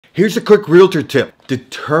Here's a quick realtor tip.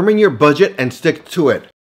 Determine your budget and stick to it.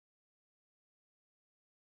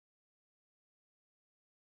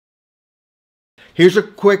 Here's a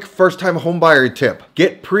quick first-time homebuyer tip.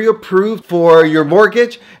 Get pre-approved for your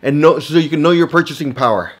mortgage and so you can know your purchasing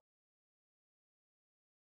power.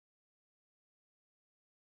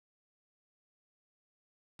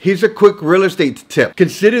 Here's a quick real estate tip.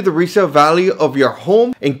 Consider the resale value of your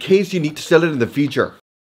home in case you need to sell it in the future.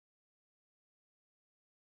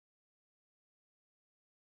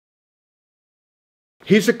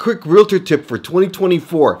 Here's a quick realtor tip for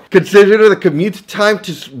 2024. Consider the commute time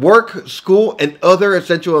to work, school, and other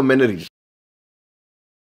essential amenities.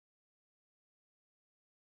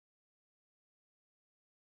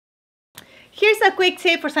 Here's a quick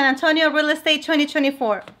tip for San Antonio Real Estate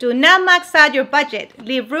 2024. Do not max out your budget.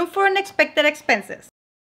 Leave room for unexpected expenses.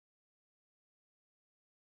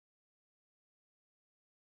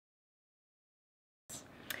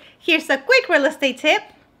 Here's a quick real estate tip.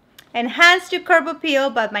 Enhance your curb appeal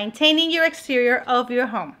by maintaining your exterior of your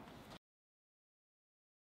home.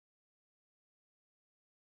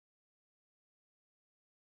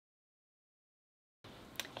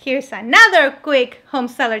 Here's another quick home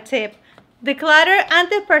seller tip. Declutter and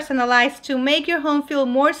depersonalize to make your home feel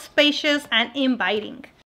more spacious and inviting.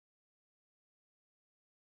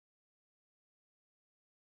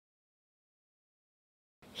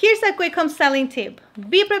 Here's a quick home selling tip.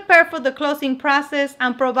 Be prepared for the closing process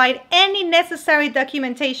and provide any necessary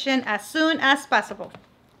documentation as soon as possible.